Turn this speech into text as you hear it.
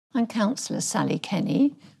I'm Councillor Sally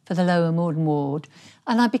Kenny for the Lower Morden Ward,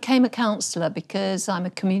 and I became a councillor because I'm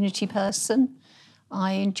a community person.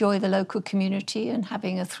 I enjoy the local community and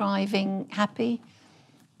having a thriving, happy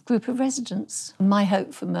group of residents. My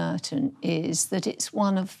hope for Merton is that it's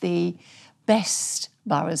one of the best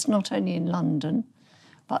boroughs, not only in London,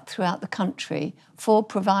 but throughout the country, for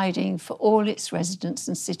providing for all its residents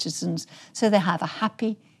and citizens so they have a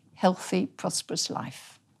happy, healthy, prosperous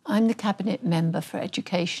life. I'm the Cabinet Member for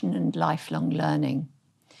Education and Lifelong Learning.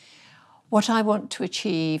 What I want to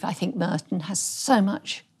achieve, I think Merton has so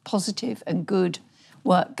much positive and good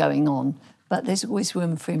work going on, but there's always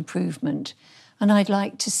room for improvement. And I'd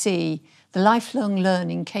like to see the lifelong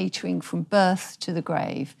learning catering from birth to the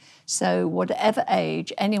grave. So whatever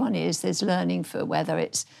age anyone is, there's learning for whether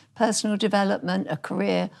it's personal development, a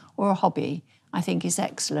career or a hobby, I think is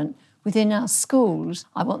excellent. Within our schools,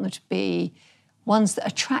 I want them to be ones that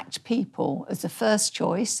attract people as a first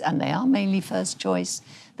choice, and they are mainly first choice,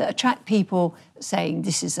 that attract people saying,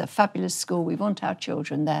 this is a fabulous school, we want our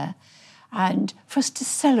children there. And for us to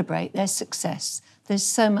celebrate their success. There's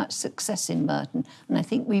so much success in Merton, and I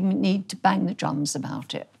think we need to bang the drums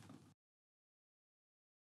about it.